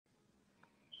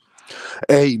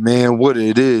Hey man, what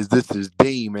it is? This is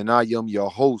Deem, and I am your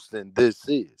host, and this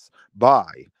is By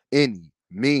Any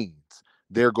Means.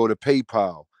 There go to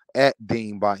PayPal at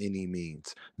Deem by any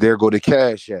means. There go to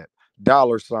Cash App,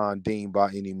 $Deem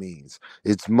by any means.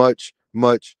 It's much,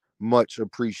 much, much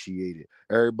appreciated.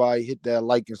 Everybody hit that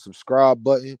like and subscribe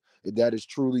button. That is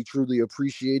truly, truly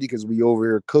appreciated because we over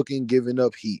here cooking, giving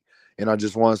up heat. And I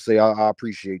just want to say I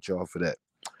appreciate y'all for that.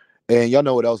 And y'all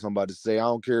know what else I'm about to say. I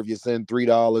don't care if you send $3,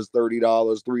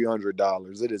 $30,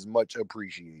 $300. It is much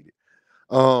appreciated.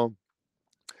 Um,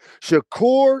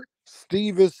 Shakur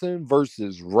Stevenson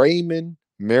versus Raymond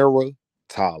Muratalla.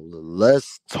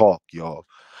 Let's talk, y'all.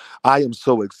 I am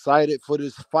so excited for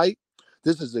this fight.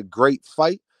 This is a great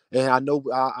fight. And I know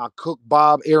I cook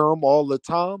Bob Arum all the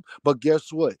time, but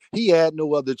guess what? He had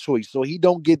no other choice, so he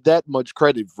don't get that much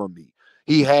credit from me.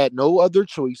 He had no other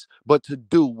choice but to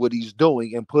do what he's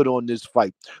doing and put on this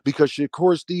fight because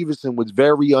Shakur Stevenson was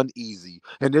very uneasy,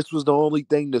 and this was the only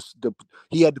thing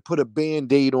he had to put a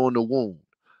band-aid on the wound.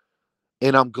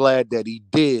 And I'm glad that he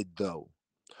did, though.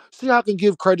 See, I can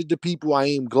give credit to people. I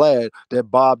am glad that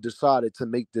Bob decided to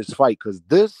make this fight because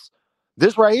this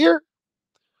right here,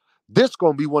 this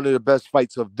gonna be one of the best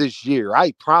fights of this year.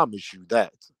 I promise you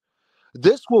that.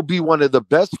 This will be one of the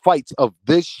best fights of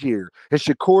this year. And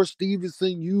Shakur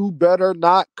Stevenson, you better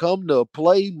not come to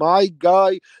play, my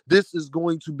guy. This is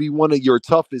going to be one of your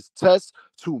toughest tests.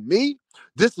 To me,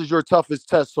 this is your toughest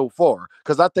test so far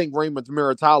because I think Raymond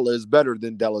Muratalla is better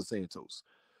than De Los Santos.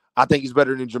 I think he's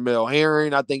better than Jamel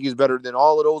Herring. I think he's better than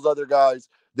all of those other guys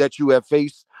that you have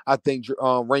faced. I think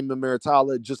Raymond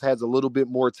Muratalla just has a little bit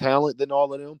more talent than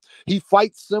all of them. He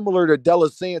fights similar to De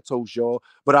Los Santos, y'all,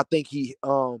 but I think he's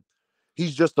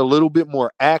just a little bit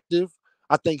more active.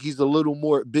 I think he's a little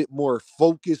more bit more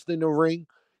focused in the ring.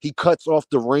 He cuts off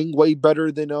the ring way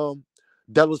better than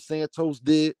De Los Santos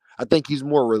did. I think he's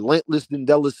more relentless than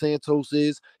De Los Santos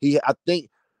is. I think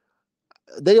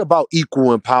they about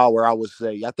equal in power, I would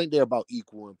say. I think they're about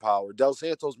equal in power. Del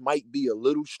Santos might be a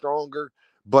little stronger,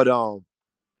 but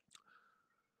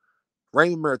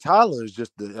Raymond Muratalla is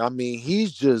just I mean,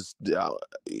 he's just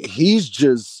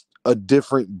a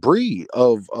different breed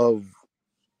of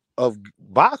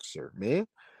boxer, man.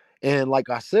 And like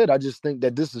I said, I just think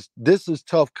that this is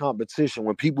tough competition.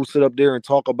 When people sit up there and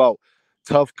talk about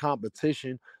tough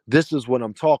competition, this is what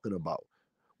I'm talking about.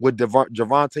 What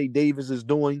Javante Davis is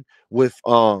doing with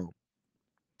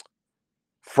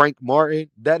Frank Martin,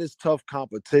 that is tough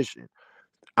competition.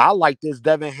 I like this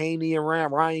Devin Haney and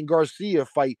Ryan Garcia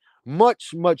fight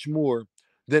much, much more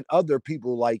than other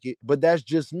people like it, but that's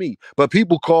just me. But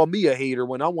people call me a hater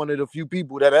when I'm one of the few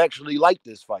people that actually like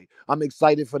this fight. I'm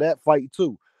excited for that fight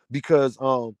too because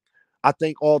I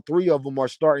think all three of them are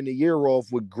starting the year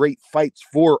off with great fights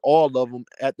for all of them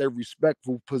at their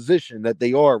respectful position that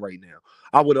they are right now.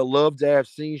 I would have loved to have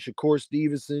seen Shakur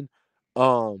Stevenson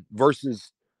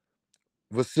versus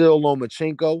Vasil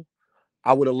Lomachenko.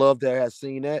 I would have loved to have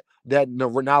seen that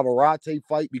Navarrete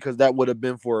fight because that would have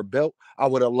been for a belt. I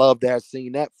would have loved to have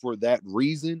seen that for that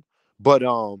reason. But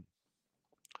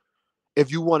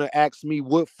if you want to ask me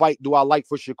what fight do I like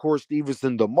for Shakur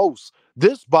Stevenson the most,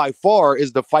 this by far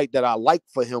is the fight that I like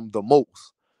for him the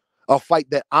most. A fight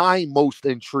that I'm most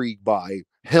intrigued by,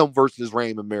 him versus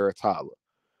Raymond Muratalla.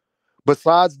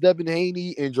 Besides Devin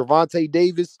Haney and Javante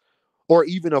Davis, or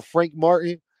even a Frank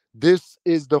Martin, this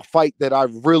is the fight that I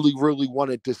really, really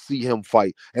wanted to see him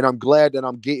fight. And I'm glad that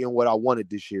I'm getting what I wanted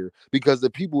this year because the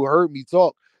people who heard me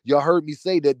talk, y'all heard me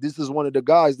say that this is one of the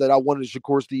guys that I wanted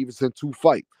Shakur Stevenson to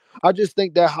fight. I just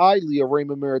think that highly of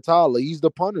Raymond Muratalla. He's the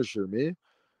Punisher, man.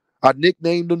 I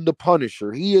nicknamed him the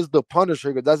Punisher. He is the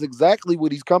Punisher because that's exactly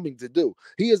what he's coming to do.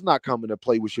 He is not coming to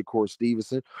play with Shakur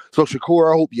Stevenson. So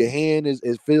Shakur, I hope your hand is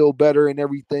feel better and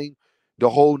everything, the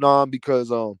whole nine.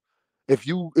 Because if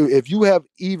you have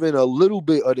even a little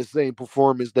bit of the same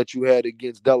performance that you had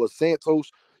against De Los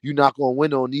Santos, you're not gonna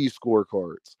win on these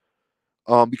scorecards.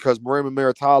 Because Raymond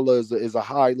Muratalla is a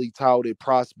highly touted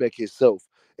prospect himself.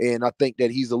 And I think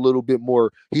that he's a little bit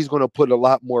more, he's going to put a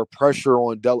lot more pressure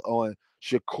on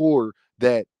Shakur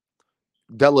that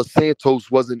De Los Santos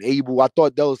wasn't able. I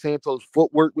thought De Los Santos'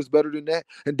 footwork was better than that.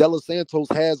 And De Los Santos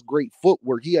has great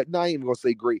footwork. He had, not even going to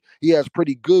say great, he has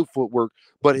pretty good footwork,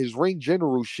 but his ring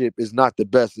generalship is not the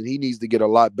best. And he needs to get a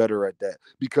lot better at that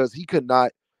because he could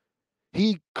not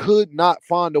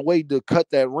find a way to cut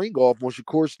that ring off on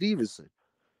Shakur Stevenson.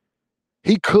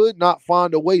 He could not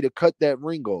find a way to cut that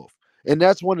ring off. And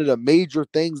that's one of the major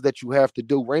things that you have to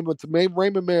do. Raymond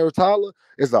Muratalla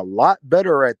is a lot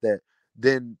better at that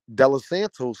than De Los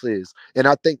Santos is. And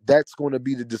I think that's going to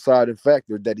be the deciding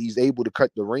factor, that he's able to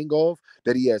cut the ring off,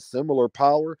 that he has similar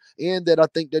power, and that I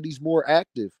think that he's more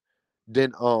active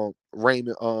than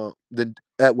Raymond than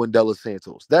Edwin De Los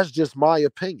Santos. That's just my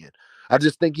opinion. I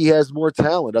just think he has more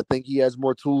talent. I think he has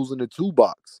more tools in the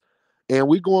toolbox. And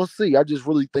we're gonna see. I just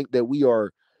really think that we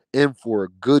are in for a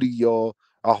goodie, y'all.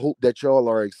 I hope that y'all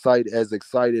are excited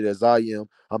as I am.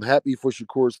 I'm happy for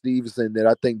Shakur Stevenson, that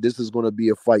I think this is going to be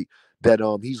a fight that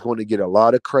he's going to get a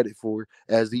lot of credit for,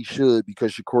 as he should,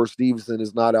 because Shakur Stevenson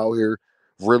is not out here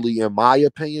really, in my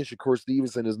opinion, Shakur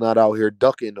Stevenson is not out here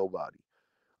ducking nobody.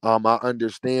 I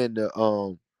understand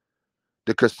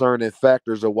the concerning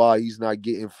factors of why he's not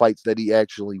getting fights that he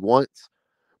actually wants,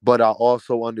 but I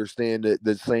also understand at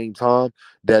the same time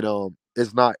that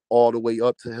it's not all the way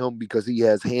up to him, because he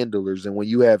has handlers, and when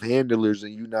you have handlers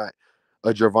and you're not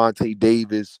a Gervonta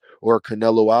Davis or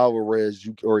Canelo Alvarez,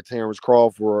 or Terrence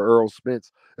Crawford or Earl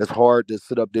Spence, it's hard to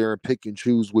sit up there and pick and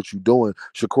choose what you're doing.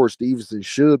 Shakur Stevenson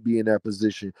should be in that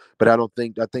position, but I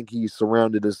think he's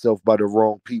surrounded himself by the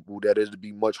wrong people, that it'd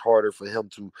be much harder for him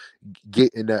to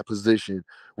get in that position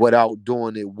without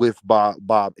doing it with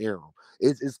Bob Arum.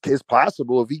 It's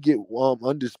possible if he get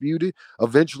undisputed.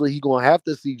 Eventually, he gonna have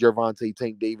to see Gervonta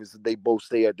Tank Davis, and they both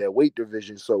stay at that weight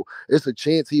division. So it's a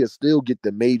chance he'll still get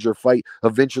the major fight.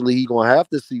 Eventually, he gonna have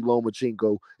to see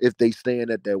Lomachenko if they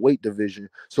stand at that weight division.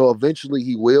 So eventually,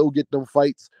 he will get them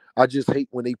fights. I just hate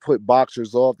when they put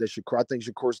boxers off. I think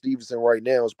Shakur Stevenson right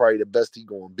now is probably the best he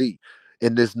gonna be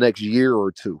in this next year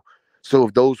or two. So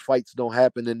if those fights don't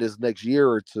happen in this next year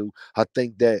or two, I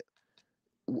think that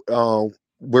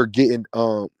we're getting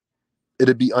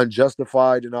it'd be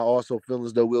unjustified, and I also feel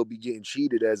as though we'll be getting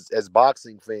cheated as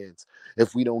boxing fans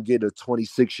if we don't get a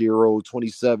 26-year-old,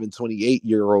 27,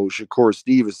 28-year-old Shakur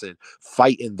Stevenson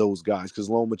fighting those guys, because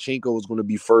Lomachenko is going to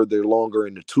be further longer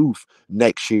in the tooth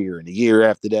next year and the year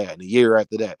after that and the year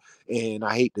after that. And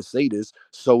I hate to say this,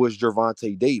 so is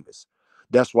Gervonta Davis.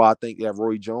 That's why I think that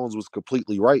Roy Jones was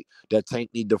completely right, that Tank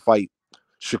need to fight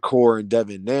Shakur and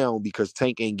Devin now, because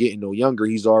Tank ain't getting no younger.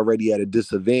 He's already at a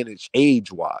disadvantage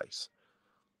age-wise.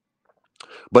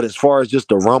 But as far as just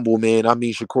the rumble, man, I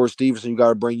mean, Shakur Stevenson, you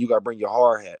gotta bring your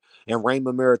hard hat. And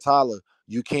Raymond Muratalla,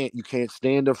 you can't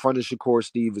stand in front of Shakur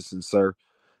Stevenson, sir.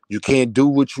 You can't do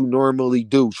what you normally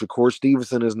do. Shakur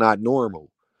Stevenson is not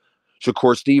normal.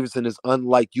 Shakur Stevenson is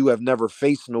unlike, you have never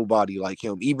faced nobody like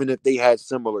him. Even if they had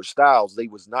similar styles, they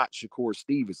was not Shakur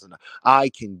Stevenson. I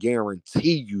can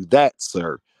guarantee you that,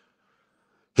 sir.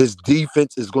 His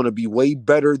defense is going to be way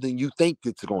better than you think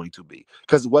it's going to be.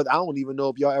 Because what, I don't even know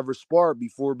if y'all ever sparred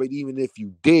before, but even if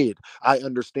you did, I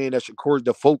understand that Shakur,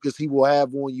 the focus he will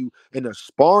have on you in a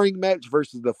sparring match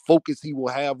versus the focus he will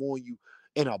have on you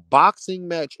in a boxing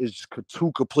match is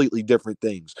two completely different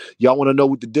things. Y'all want to know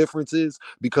what the difference is?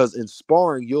 Because in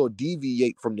sparring, you'll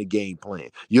deviate from the game plan.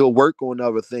 You'll work on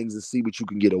other things and see what you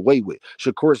can get away with.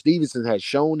 Shakur Stevenson has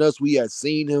shown us, we have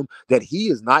seen him, that he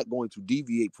is not going to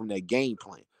deviate from that game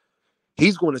plan.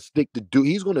 He's going to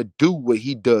he's going to do what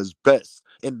he does best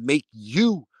and make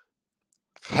you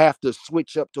have to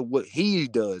switch up to what he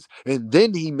does. And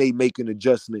then he may make an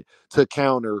adjustment to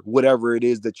counter whatever it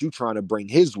is that you're trying to bring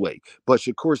his way. But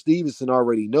Shakur Stevenson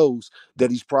already knows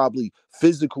that he's probably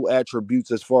physical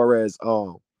attributes as far as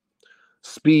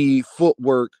speed,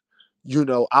 footwork,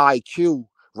 IQ.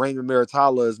 Raymond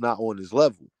Muratalla is not on his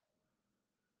level.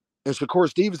 And Shakur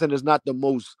Stevenson is not the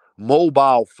most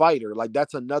mobile fighter. Like,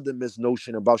 that's another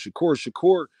misnotion about Shakur.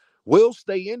 Shakur will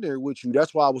stay in there with you.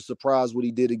 That's why I was surprised what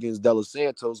he did against De Los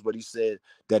Santos, but he said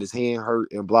that his hand hurt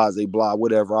and blah,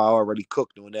 whatever. I already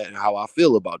cooked on that and how I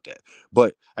feel about that.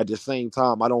 But at the same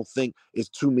time, I don't think it's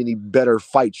too many better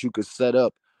fights you could set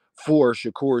up for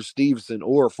Shakur Stevenson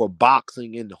or for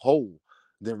boxing in the whole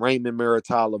than Raymond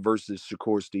Muratalla versus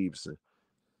Shakur Stevenson.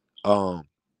 Um,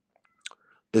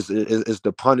 it's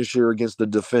the Punisher against the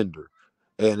Defender,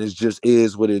 and it just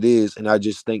is what it is. And I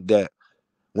just think that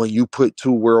when you put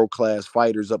two world-class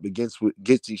fighters up against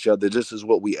each other, this is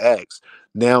what we ask.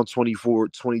 Now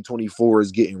 2024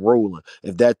 is getting rolling.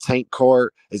 If that Tank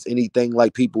card is anything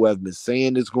like people have been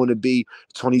saying it's going to be,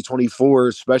 2024,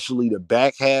 especially the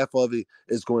back half of it,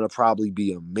 is going to probably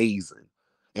be amazing.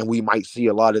 And we might see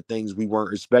a lot of things we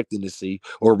weren't expecting to see,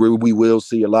 or we will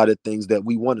see a lot of things that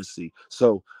we want to see.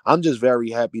 So I'm just very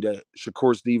happy that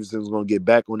Shakur Stevenson is going to get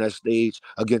back on that stage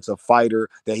against a fighter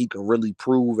that he can really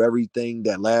prove everything.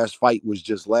 That last fight was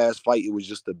just last fight. It was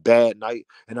just a bad night.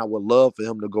 And I would love for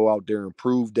him to go out there and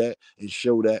prove that and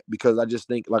show that, because I just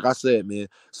think, like I said, man,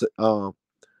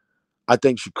 I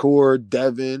think Shakur,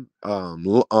 Devin,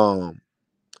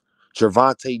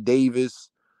 Gervonta Davis,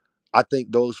 I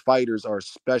think those fighters are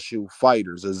special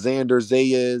fighters. Xander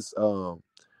Zayas,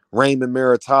 Raymond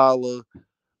Muratalla.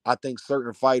 I think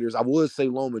certain fighters, I would say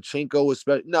Lomachenko,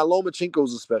 especially. Now,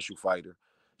 Lomachenko's a special fighter.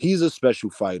 He's a special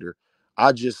fighter.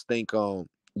 I just think the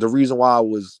reason why I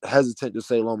was hesitant to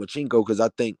say Lomachenko because I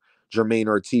think Jermaine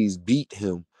Ortiz beat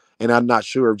him, and I'm not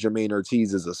sure if Jermaine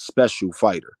Ortiz is a special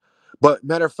fighter. But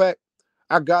matter of fact,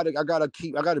 I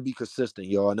gotta be consistent,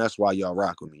 y'all, and that's why y'all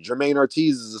rock with me. Jermaine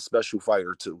Ortiz is a special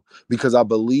fighter too, because I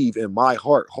believe in my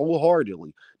heart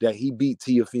wholeheartedly that he beat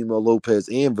Teofimo Lopez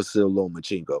and Vasil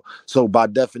Lomachenko. So by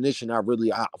definition,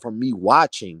 from me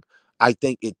watching, I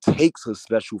think it takes a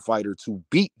special fighter to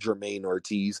beat Jermaine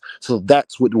Ortiz. So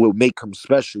that's what will make him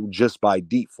special just by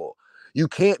default. You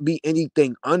can't be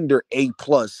anything under A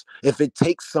plus if it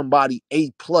takes somebody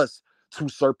A plus to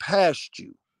surpass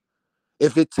you.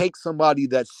 If it takes somebody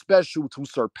that's special to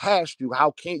surpass you,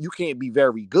 you can't be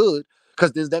very good?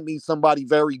 Because does that mean somebody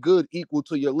very good equal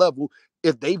to your level?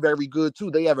 If they very good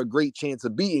too, they have a great chance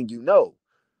of beating you. No,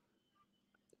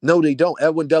 they don't.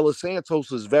 Edwin De Los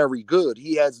Santos is very good.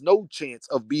 He has no chance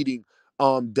of beating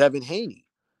Devin Haney.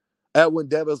 Edwin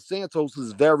De Los Santos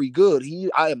is very good.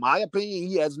 In my opinion,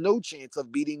 he has no chance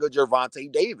of beating a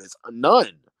Gervonta Davis.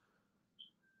 None.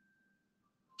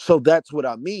 So that's what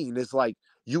I mean. It's like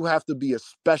you have to be a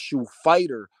special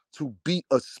fighter to beat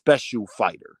a special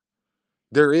fighter.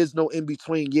 There is no in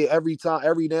between. Yeah, every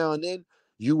now and then,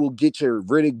 you will get your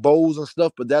Riddick Bowles and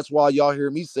stuff, but that's why y'all hear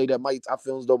me say that I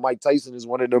feel as though Mike Tyson is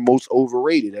one of the most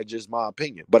overrated. That's just my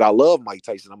opinion. But I love Mike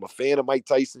Tyson. I'm a fan of Mike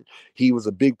Tyson. He was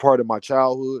a big part of my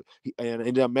childhood, and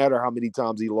it doesn't matter how many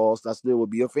times he lost, I still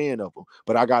would be a fan of him.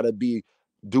 But I gotta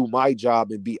do my job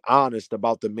and be honest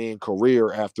about the man's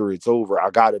career after it's over.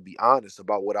 I gotta be honest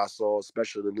about what I saw,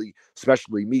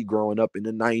 especially me growing up in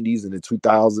the 90s and the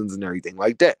 2000s and everything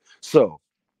like that. So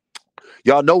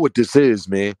y'all know what this is,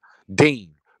 man.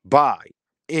 Dean, by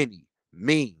any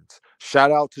means. Shout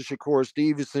out to Shakur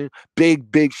Stevenson.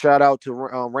 Big shout out to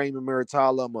Raymond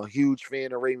Muratalla. I'm a huge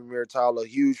fan of Raymond Muratalla,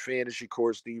 huge fan of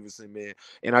Shakur Stevenson, man.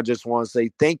 And I just want to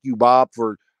say thank you, Bob,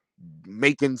 for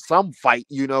making some fight.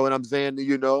 You know what I'm saying?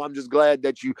 I'm just glad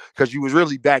that because you was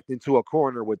really backed into a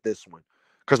corner with this one.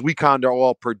 Because we kind of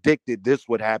all predicted this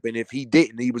would happen. If he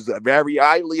didn't, he was very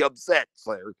highly upset,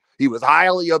 sir. He was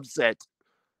highly upset.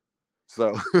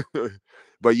 So,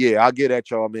 but yeah, I'll get at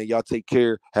y'all, man. Y'all take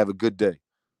care. Have a good day.